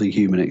part of the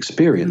human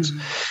experience.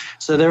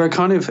 So there are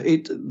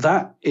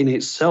that in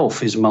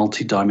itself is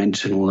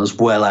multidimensional, as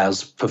well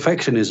as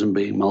perfectionism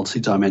being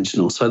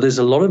multidimensional. So there's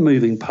a lot of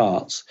moving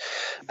parts,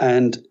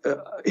 and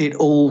it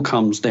all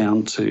comes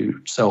down to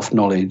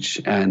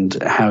self-knowledge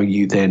and how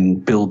you then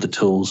build the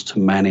tools to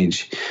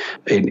manage,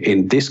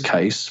 in this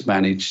case,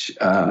 manage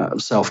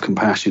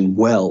self-compassion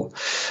well.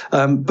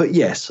 But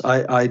yes,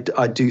 I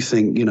do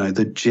think,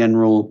 the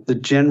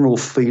general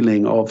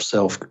feeling of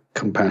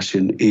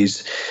self-compassion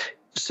is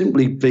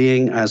simply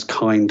being as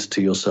kind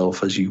to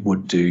yourself as you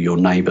would do your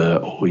neighbor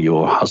or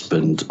your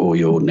husband or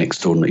your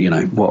next door,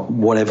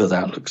 whatever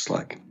that looks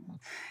like.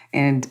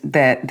 And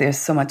that there's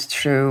so much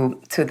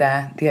true to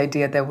that, the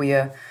idea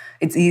that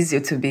it's easier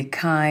to be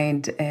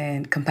kind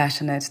and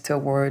compassionate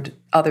toward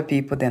other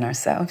people than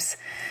ourselves.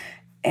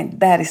 And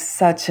that is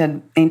such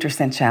an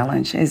interesting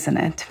challenge, isn't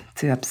it,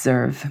 to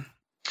observe?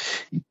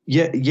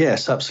 Yeah,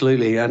 yes,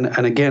 absolutely. And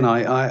again,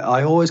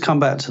 I always come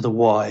back to the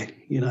why.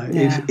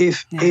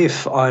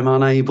 If I'm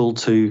unable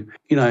to,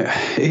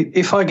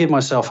 if I give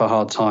myself a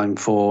hard time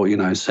for,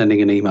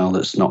 sending an email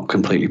that's not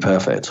completely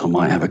perfect or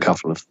might have a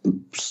couple of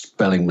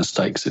spelling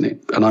mistakes in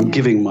it, and I'm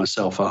giving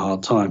myself a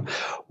hard time,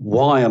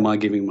 why am I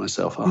giving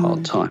myself a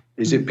hard time?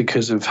 Is it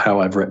because of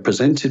how I've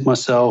represented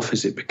myself?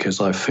 Is it because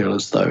I feel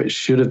as though it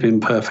should have been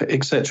perfect,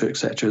 et cetera, et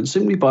cetera? And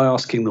simply by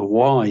asking the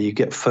why, you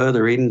get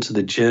further into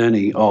the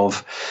journey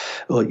of,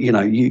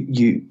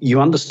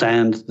 you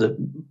understand that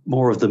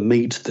more of the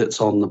meat that's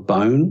on the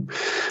bone.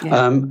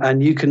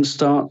 And you can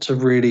start to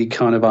really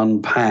kind of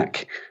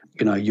unpack,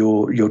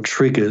 your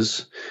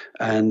triggers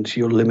and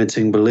your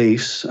limiting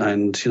beliefs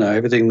and,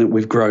 everything that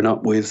we've grown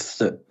up with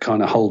that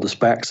kind of hold us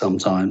back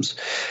sometimes.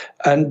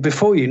 And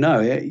before you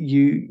know it,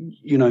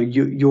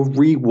 you're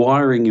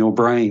rewiring your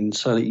brain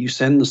so that you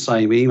send the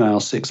same email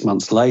 6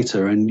 months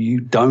later and you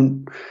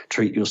don't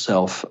treat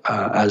yourself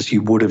as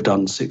you would have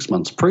done 6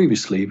 months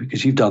previously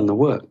because you've done the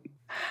work.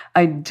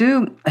 I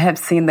do have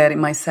seen that in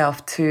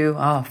myself too,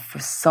 for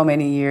so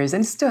many years,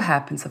 and it still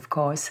happens, of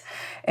course.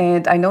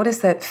 And I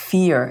noticed that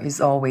fear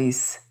is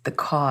always the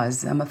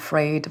cause. I'm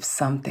afraid of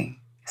something.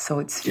 So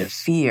it's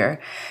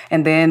fear.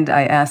 And then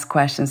I ask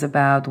questions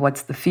about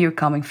what's the fear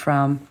coming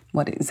from,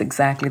 what is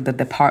exactly the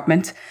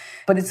department.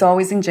 But it's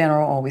always, in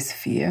general, always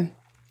fear.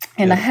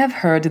 And I have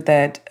heard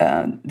that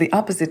the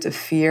opposite of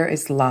fear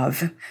is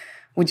love.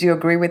 Would you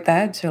agree with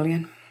that,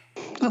 Julian?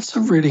 That's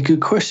a really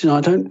good question.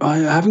 I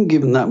haven't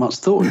given that much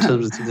thought in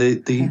terms of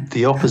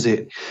the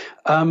opposite.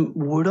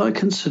 Would I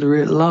consider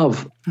it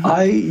love?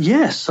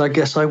 Yes, I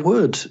guess I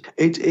would.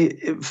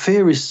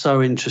 Fear is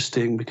so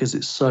interesting because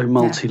it's so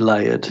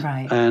multi-layered,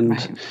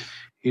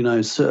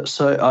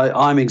 So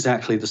I'm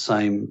exactly the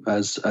same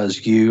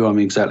as you. I'm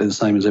exactly the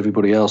same as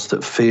everybody else.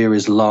 That fear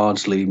is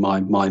largely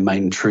my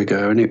main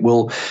trigger, and it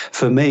will.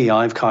 For me,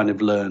 I've kind of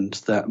learned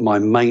that my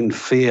main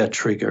fear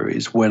trigger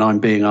is when I'm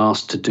being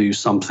asked to do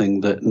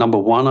something that, number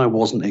one, I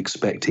wasn't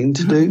expecting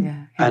to do,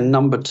 and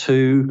number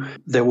two,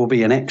 there will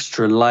be an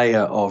extra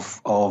layer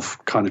of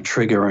kind of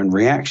trigger and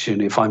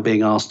reaction if I'm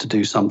being asked to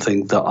do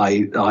something that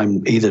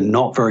I'm either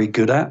not very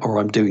good at or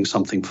I'm doing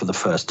something for the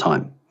first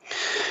time.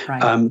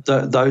 Right.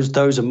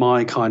 Those are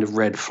my kind of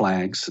red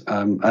flags,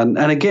 and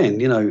again,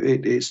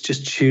 it's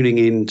just tuning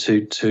in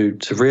to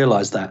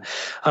realize that.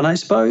 And I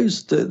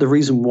suppose the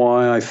reason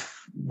why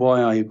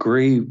I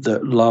agree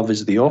that love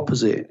is the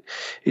opposite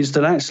is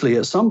that actually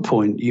at some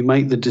point you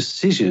make the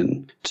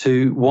decision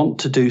to want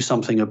to do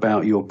something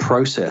about your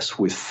process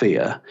with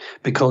fear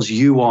because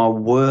you are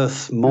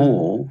worth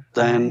more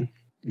than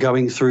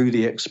going through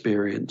the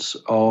experience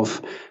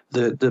of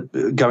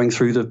going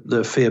through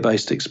the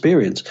fear-based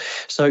experience.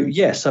 So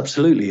yes,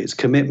 absolutely, it's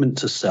commitment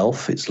to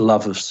self, it's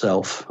love of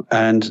self,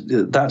 and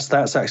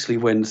that's actually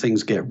when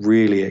things get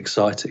really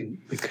exciting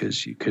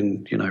because you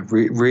can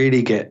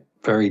really get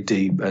very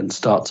deep and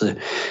start to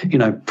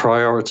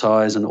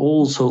prioritize and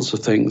all sorts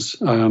of things.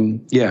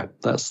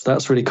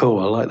 That's really cool.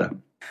 I like that.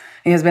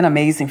 It has been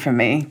amazing for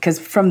me because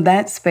from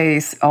that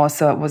space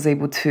also I was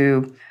able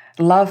to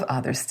love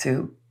others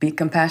too. Be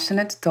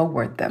compassionate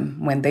toward them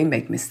when they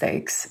make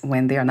mistakes,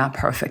 when they are not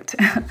perfect,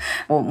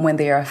 or when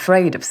they are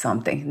afraid of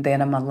something.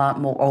 Then I'm a lot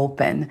more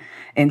open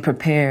and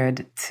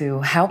prepared to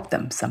help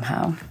them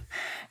somehow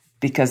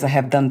because I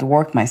have done the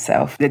work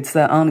myself. It's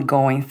an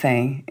ongoing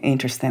thing,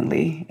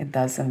 interestingly. It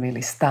doesn't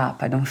really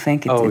stop. I don't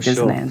think it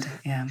doesn't end.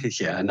 Yeah.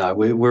 Yeah, no,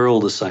 we're all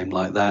the same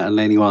like that. And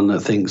anyone that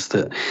thinks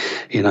that,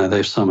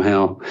 they've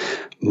somehow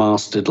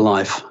mastered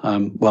life,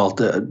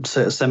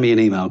 send me an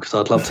email because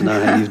I'd love to know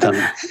how you've done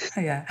it.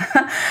 Yeah,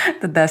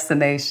 the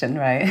destination,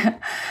 right?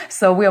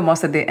 So we're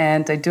almost at the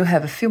end. I do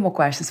have a few more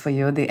questions for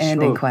you, the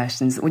ending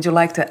questions. Would you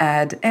like to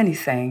add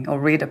anything or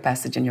read a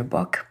passage in your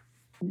book?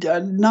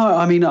 No,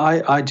 I mean,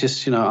 I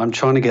just, I'm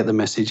trying to get the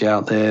message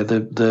out there.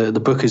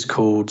 The book is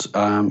called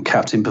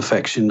Captain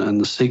Perfection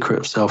and the Secret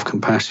of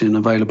Self-Compassion,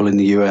 available in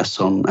the US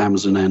on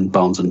Amazon and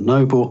Barnes and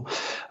Noble.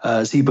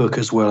 It's ebook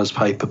as well as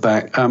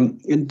paperback.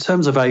 In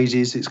terms of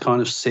ages, it's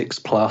kind of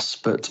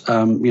 6+, but,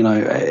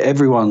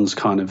 everyone's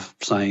kind of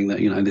saying that,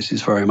 this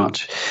is very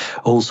much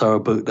also a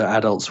book that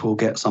adults will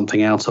get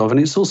something out of. And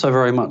it's also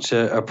very much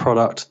a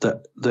product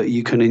that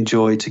you can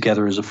enjoy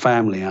together as a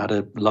family. I had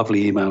a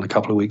lovely email a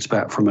couple of weeks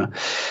back from a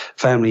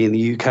family in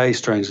the UK,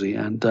 strangely,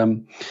 and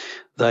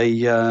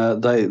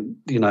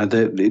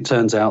it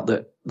turns out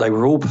that they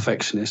were all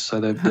perfectionists. So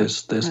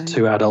there's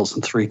 2 adults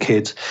and 3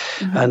 kids,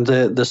 and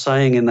the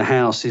saying in the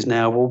house is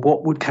now, well,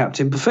 what would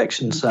Captain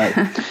Perfection say?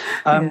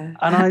 And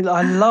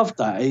I loved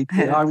that.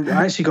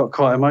 I actually got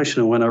quite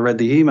emotional when I read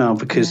the email,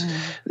 because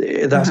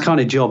that's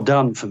kind of job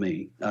done for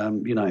me.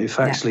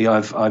 If actually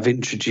I've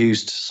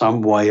introduced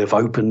some way of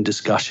open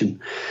discussion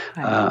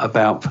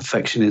about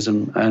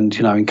perfectionism, and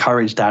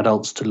encouraged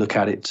adults to look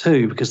at it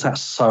too, because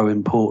that's so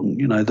important.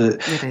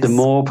 The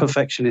more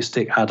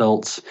perfectionistic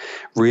adults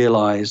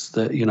realize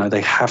that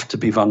they have to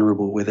be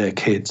vulnerable with their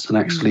kids, and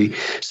actually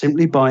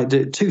simply by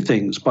 2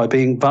 things: by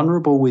being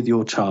vulnerable with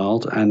your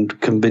child and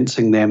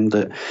convincing them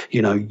that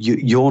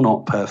you're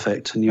not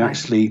perfect, and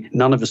actually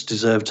none of us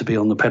deserve to be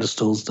on the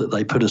pedestals that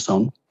they put us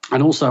on,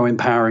 and also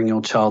empowering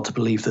your child to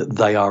believe that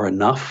they are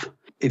enough.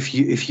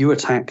 If you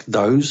attack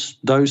those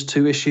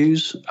 2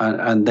 issues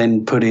and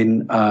then put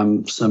in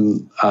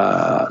some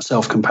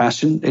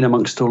self-compassion in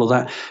amongst all of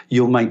that,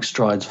 you'll make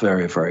strides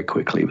very, very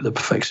quickly with a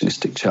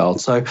perfectionistic child.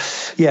 So,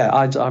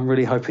 I'm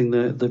really hoping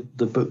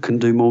the book can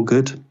do more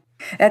good.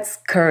 That's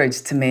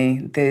courage to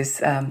me,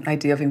 this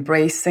idea of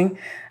embracing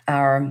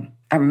our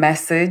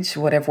message,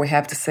 whatever we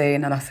have to say,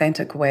 in an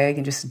authentic way,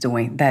 and just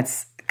doing.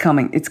 That's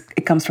coming. It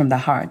comes from the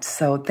heart.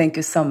 So thank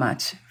you so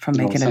much for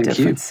making a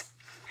difference.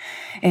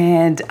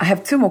 And I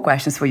have 2 more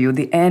questions for you,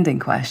 the ending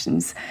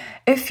questions.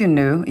 If you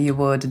knew you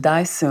would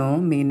die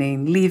soon,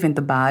 meaning leaving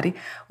the body,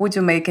 would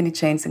you make any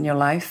change in your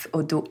life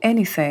or do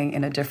anything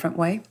in a different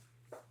way?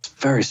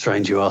 Very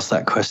strange you asked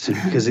that question,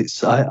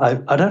 because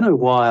I don't know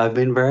why I've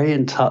been very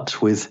in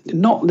touch with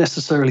not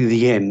necessarily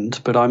the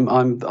end, but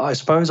I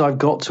suppose I've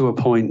got to a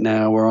point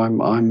now where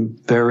I'm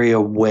very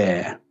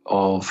aware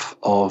of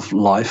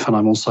life, and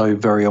I'm also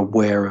very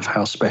aware of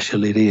how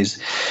special it is.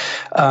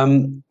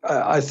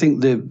 I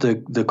think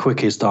the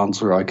quickest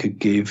answer I could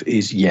give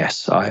is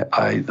yes.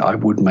 I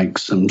would make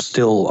some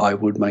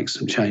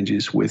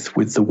changes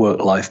with the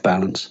work-life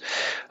balance.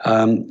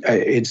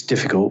 It's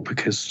difficult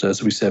because,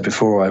 as we said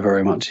before, I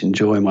very much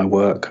enjoy my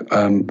work.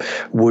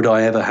 Would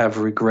I ever have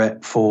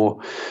regret for,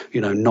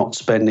 not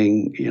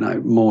spending,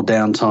 more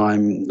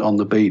downtime on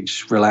the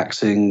beach,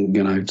 relaxing,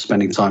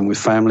 spending time with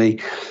family?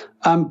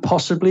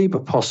 Possibly,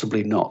 but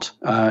possibly not.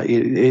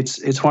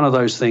 It's one of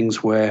those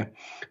things where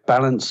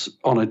balance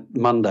on a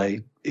Monday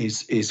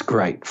is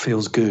great,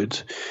 feels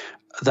good.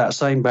 That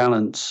same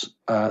balance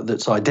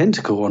that's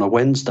identical on a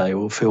Wednesday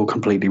will feel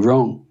completely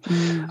wrong.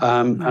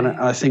 And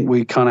I think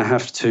we kind of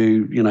have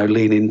to,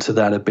 lean into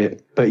that a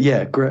bit. But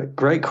yeah,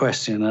 great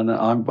question. And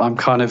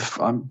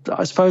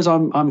I suppose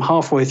I'm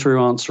halfway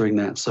through answering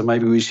that. So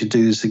maybe we should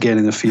do this again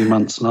in a few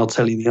months and I'll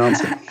tell you the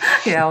answer.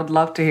 Yeah, I would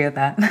love to hear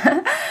that.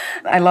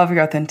 I love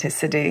your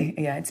authenticity.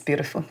 Yeah, it's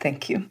beautiful.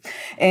 Thank you.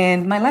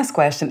 And my last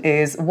question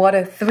is, what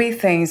are 3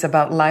 things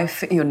about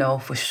life you know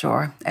for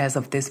sure as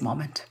of this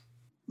moment?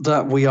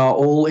 That we are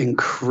all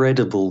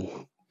incredible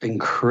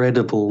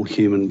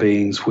human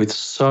beings with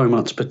so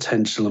much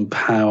potential and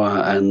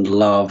power and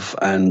love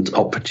and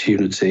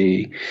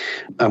opportunity,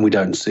 and we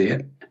don't see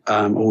it,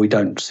 or we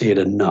don't see it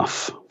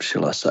enough,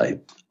 shall I say.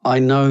 I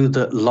know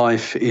that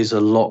life is a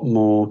lot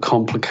more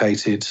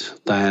complicated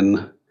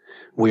than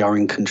we are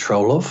in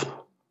control of.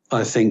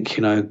 I think,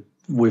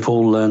 we've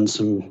all learned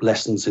some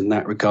lessons in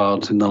that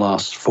regard in the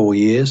last 4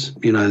 years.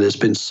 There's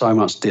been so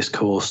much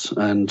discourse,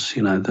 and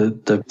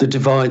the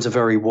divides are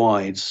very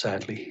wide,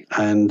 sadly.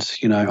 And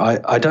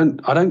I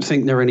don't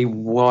think they're any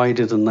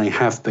wider than they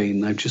have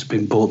been. They've just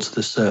been brought to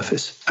the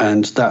surface,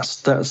 and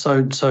that's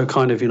so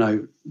kind of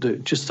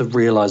just the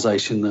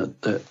realization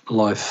that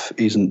life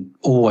isn't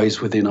always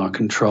within our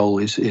control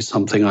is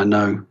something I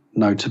know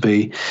to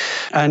be.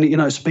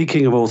 And,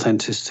 speaking of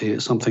authenticity,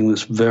 it's something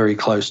that's very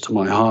close to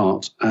my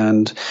heart.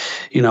 And,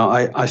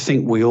 I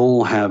think we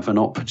all have an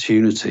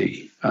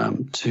opportunity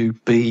to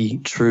be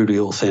truly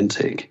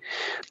authentic.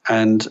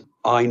 And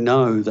I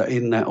know that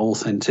in that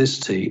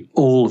authenticity,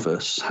 all of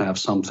us have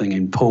something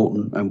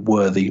important and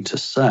worthy to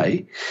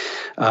say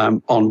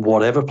on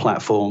whatever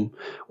platform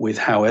with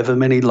however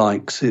many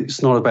likes.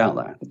 It's not about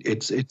that.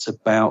 It's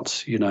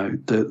about,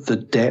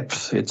 the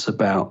depth. It's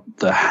about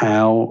the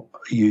how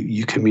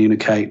you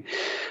communicate,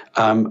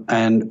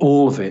 and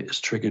all of it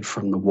is triggered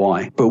from the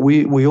why. But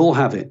we all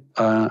have it,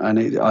 and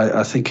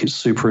I think it's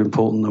super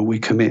important that we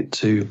commit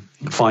to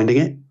finding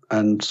it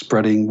and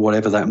spreading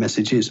whatever that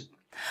message is.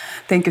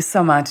 Thank you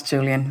so much,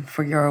 Julian,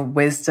 for your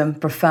wisdom,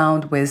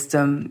 profound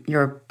wisdom,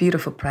 your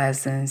beautiful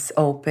presence,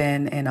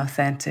 open and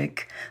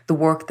authentic, the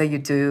work that you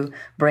do,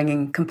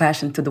 bringing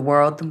compassion to the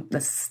world.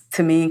 That's,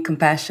 to me,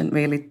 compassion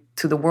really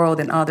to the world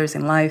and others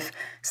in life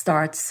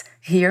starts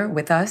here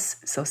with us.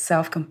 So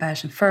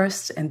self-compassion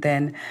first and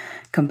then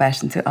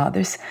compassion to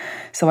others.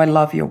 So I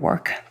love your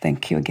work.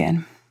 Thank you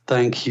again.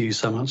 Thank you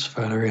so much,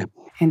 Valeria.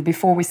 And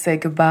before we say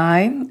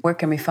goodbye, where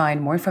can we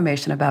find more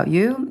information about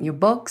you, your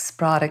books,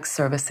 products,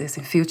 services,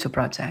 and future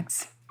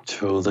projects?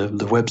 Sure. The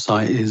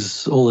website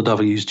is all the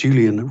W's,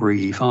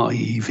 JulianReeve,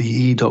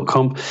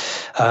 REEVE.com.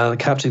 The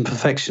Captain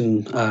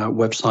Perfection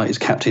website is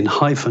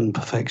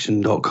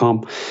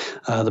captain-perfection.com.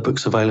 The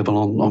book's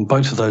available on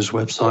both of those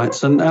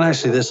websites. And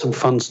actually, there's some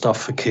fun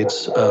stuff for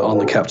kids on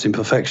the Captain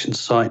Perfection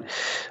site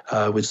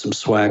with some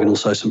swag and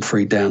also some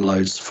free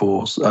downloads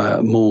for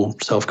more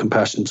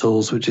self-compassion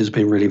tools, which has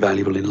been really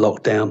valuable in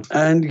lockdown.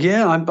 And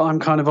yeah, I'm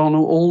kind of on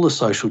all the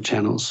social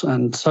channels.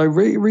 And so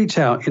reach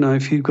out,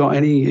 if you've got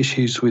any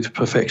issues with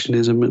perfectionism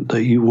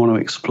that you want to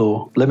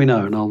explore, let me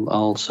know and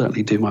I'll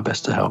certainly do my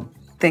best to help.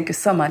 Thank you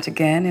so much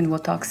again, and we'll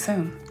talk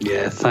soon.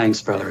 Yeah, thanks,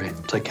 Valerie.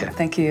 Take care.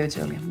 Thank you,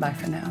 Julian. Bye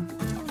for now.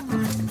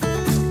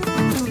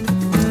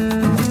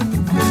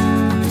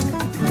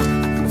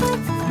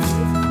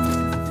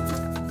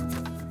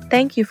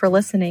 Thank you for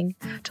listening.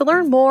 To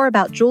learn more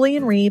about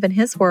Julian Reeve and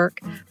his work,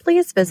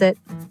 please visit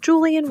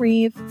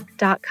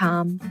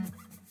julianreeve.com.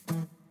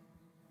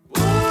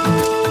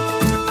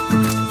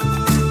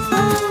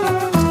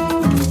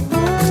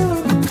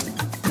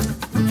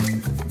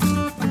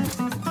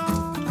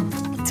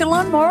 To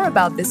learn more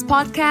about this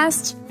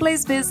podcast,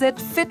 please visit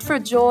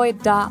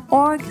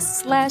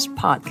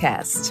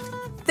fitforjoy.org/podcast.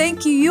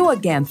 Thank you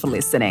again for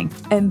listening,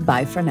 and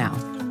bye for now.